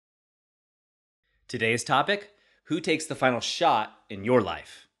Today's topic, who takes the final shot in your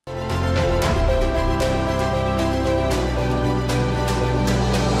life?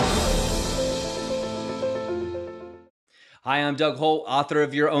 Hi, I'm Doug Holt, author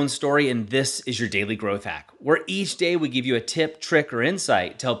of Your Own Story, and this is your Daily Growth Hack, where each day we give you a tip, trick, or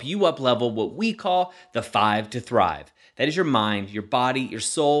insight to help you up-level what we call the 5 to Thrive. That is your mind, your body, your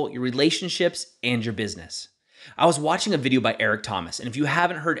soul, your relationships, and your business. I was watching a video by Eric Thomas, and if you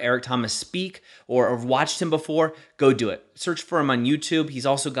haven't heard Eric Thomas speak or watched him before, go do it. Search for him on YouTube. He's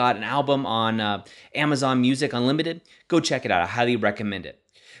also got an album on Amazon Music Unlimited. Go check it out. I highly recommend it.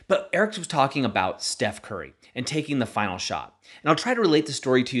 But Eric was talking about Steph Curry and taking the final shot. And I'll try to relate the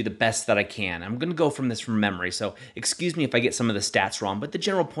story to you the best that I can. I'm going to go from memory, so excuse me if I get some of the stats wrong, but the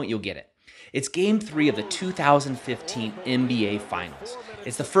general point, you'll get it. It's Game 3 of the 2015 NBA Finals.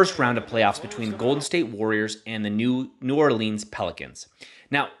 It's the first round of playoffs between the Golden State Warriors and the New Orleans Pelicans.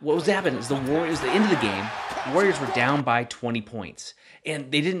 Now, what was happening is the Warriors, at the end of the game, the Warriors were down by 20 points. And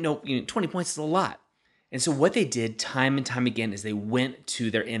they didn't know, 20 points is a lot. And so what they did time and time again is they went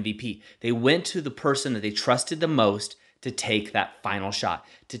to their MVP. They went to the person that they trusted the most to take that final shot,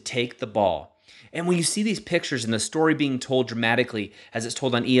 to take the ball. And when you see these pictures and the story being told dramatically as it's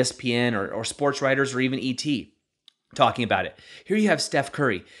told on ESPN or sports writers or even ET talking about it, here you have Steph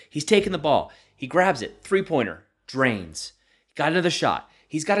Curry. He's taking the ball. He grabs it, three-pointer, drains. Got another shot.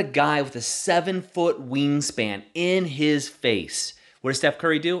 He's got a guy with a 7-foot wingspan in his face. What does Steph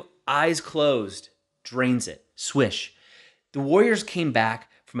Curry do? Eyes closed, drains it, swish. The Warriors came back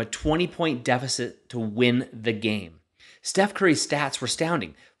from a 20-point deficit to win the game. Steph Curry's stats were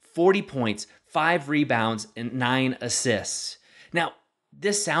astounding. 40 points, 5 rebounds, and 9 assists. Now,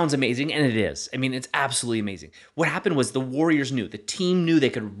 this sounds amazing, and it is. I mean, it's absolutely amazing. What happened was the Warriors knew, the team knew they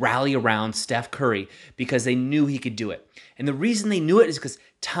could rally around Steph Curry because they knew he could do it. And the reason they knew it is because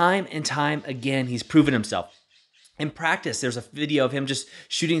time and time again, he's proven himself. In practice, there's a video of him just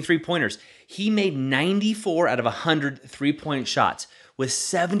shooting three-pointers. He made 94 out of 100 three-point shots, with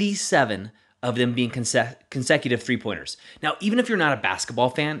 77 of them being consecutive three-pointers. Now, even if you're not a basketball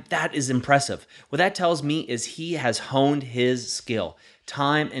fan, that is impressive. What that tells me is he has honed his skill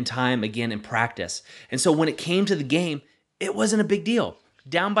time and time again in practice. And so when it came to the game, it wasn't a big deal.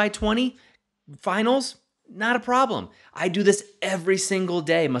 Down by 20, finals, not a problem. I do this every single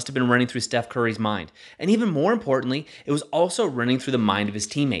day, must have been running through Steph Curry's mind. And even more importantly, it was also running through the mind of his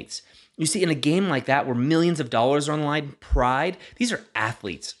teammates. You see, in a game like that where millions of dollars are on the line, pride, these are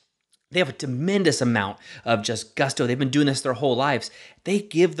athletes. They have a tremendous amount of just gusto. They've been doing this their whole lives. They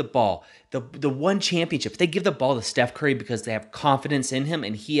give the ball, the one championship, they give the ball to Steph Curry because they have confidence in him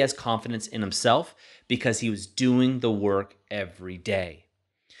and he has confidence in himself because he was doing the work every day.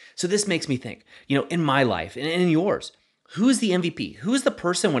 So this makes me think, in my life and in yours, who's the MVP? Who's the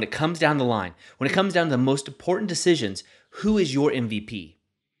person when it comes down the line, when it comes down to the most important decisions, who is your MVP?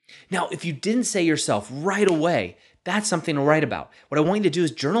 Now, if you didn't say yourself right away, that's something to write about. What I want you to do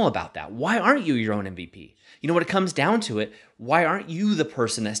is journal about that. Why aren't you your own MVP? When it comes down to it, why aren't you the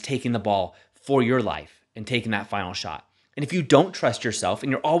person that's taking the ball for your life and taking that final shot? And if you don't trust yourself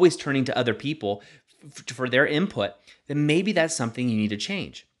and you're always turning to other people for their input, then maybe that's something you need to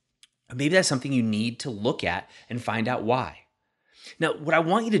change. Maybe that's something you need to look at and find out why. Now, what I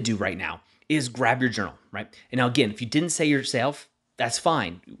want you to do right now is grab your journal, right? And now again, if you didn't say yourself, that's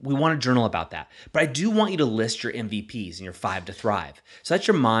fine. We want to journal about that. But I do want you to list your MVPs and your 5 to Thrive. So that's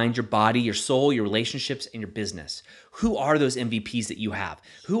your mind, your body, your soul, your relationships, and your business. Who are those MVPs that you have?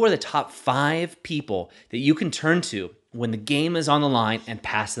 Who are the top 5 people that you can turn to when the game is on the line and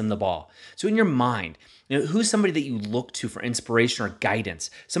pass them the ball? So in your mind, who's somebody that you look to for inspiration or guidance?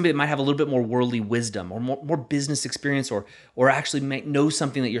 Somebody that might have a little bit more worldly wisdom or more business experience or actually might know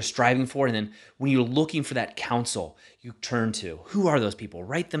something that you're striving for. And then when you're looking for that counsel, you turn to. Who are those people?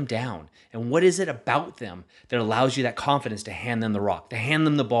 Write them down. And what is it about them that allows you that confidence to hand them the rock, to hand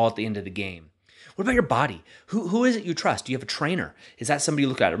them the ball at the end of the game? What about your body? Who is it you trust? Do you have a trainer? Is that somebody you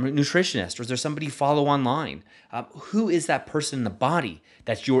look at? A nutritionist? Or is there somebody you follow online? Who is that person in the body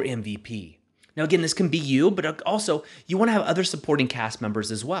that's your MVP? Now, again, this can be you, but also you want to have other supporting cast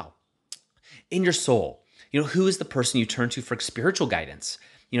members as well. In your soul, who is the person you turn to for spiritual guidance?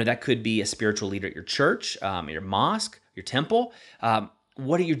 That could be a spiritual leader at your church, your mosque, your temple.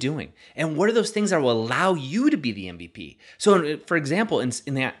 What are you doing? And what are those things that will allow you to be the MVP? So, for example,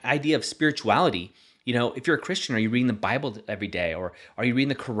 in the idea of spirituality, if you're a Christian, are you reading the Bible every day? Or are you reading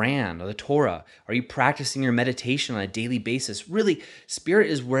the Quran or the Torah? Are you practicing your meditation on a daily basis? Really, spirit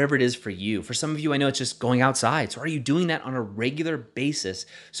is wherever it is for you. For some of you, I know it's just going outside. So are you doing that on a regular basis?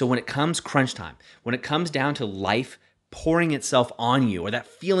 So when it comes crunch time, when it comes down to life pouring itself on you, or that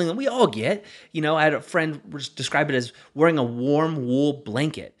feeling that we all get. I had a friend describe it as wearing a warm wool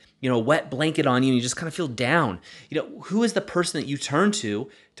blanket, a wet blanket on you, and you just kind of feel down. Who is the person that you turn to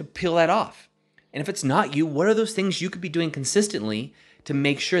peel that off? And if it's not you, what are those things you could be doing consistently to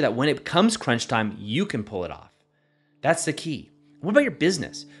make sure that when it comes crunch time, you can pull it off? That's the key. What about your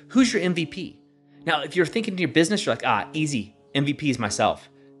business? Who's your MVP? Now, if you're thinking to your business, you're like, easy, MVP is myself.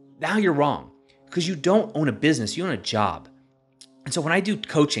 Now you're wrong, because you don't own a business, you own a job. And so when I do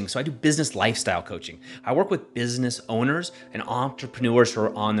coaching, I do business lifestyle coaching. I work with business owners and entrepreneurs who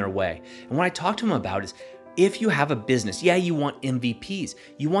are on their way. And what I talk to them about is, if you have a business, you want MVPs.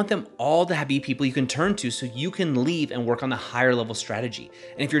 You want them all to be people you can turn to so you can leave and work on the higher level strategy.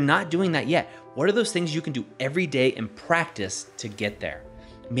 And if you're not doing that yet, what are those things you can do every day and practice to get there?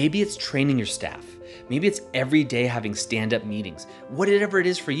 Maybe it's training your staff. Maybe it's every day having stand-up meetings. Whatever it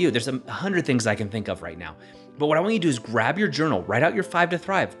is for you, there's 100 things I can think of right now. But what I want you to do is grab your journal, write out your 5 to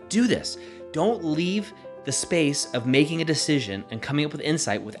Thrive. Do this. Don't leave the space of making a decision and coming up with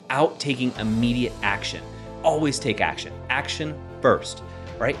insight without taking immediate action. Always take action. Action first,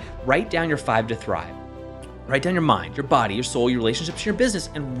 right? Write down your 5 to Thrive. Write down your mind, your body, your soul, your relationships, your business,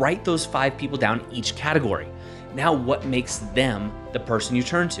 and write those 5 people down in each category. Now, what makes them the person you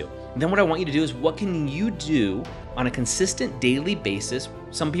turn to? And then what I want you to do is, what can you do on a consistent daily basis?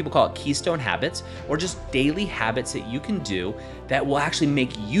 Some people call it keystone habits, or just daily habits that you can do that will actually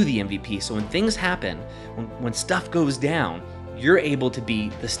make you the MVP. So when things happen, when stuff goes down, you're able to be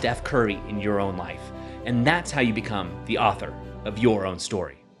the Steph Curry in your own life. And that's how you become the author of your own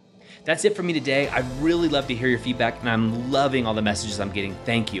story. That's it for me today. I'd really love to hear your feedback, and I'm loving all the messages I'm getting.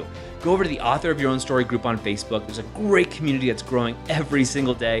 Thank you. Go over to the Author of Your Own Story group on Facebook. There's a great community that's growing every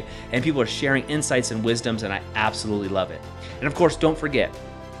single day, and people are sharing insights and wisdoms, and I absolutely love it. And of course, don't forget,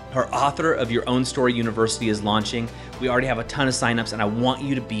 our Author of Your Own Story University is launching. We already have a ton of signups, and I want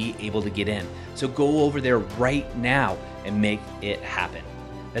you to be able to get in. So go over there right now and make it happen.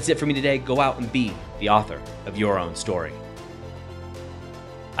 That's it for me today. Go out and be the author of your own story.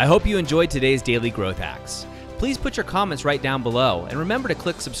 I hope you enjoyed today's Daily Growth Hacks. Please put your comments right down below, and remember to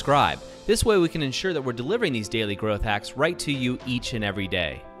click subscribe. This way we can ensure that we're delivering these daily growth hacks right to you each and every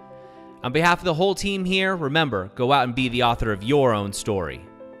day. On behalf of the whole team here, remember, go out and be the author of your own story.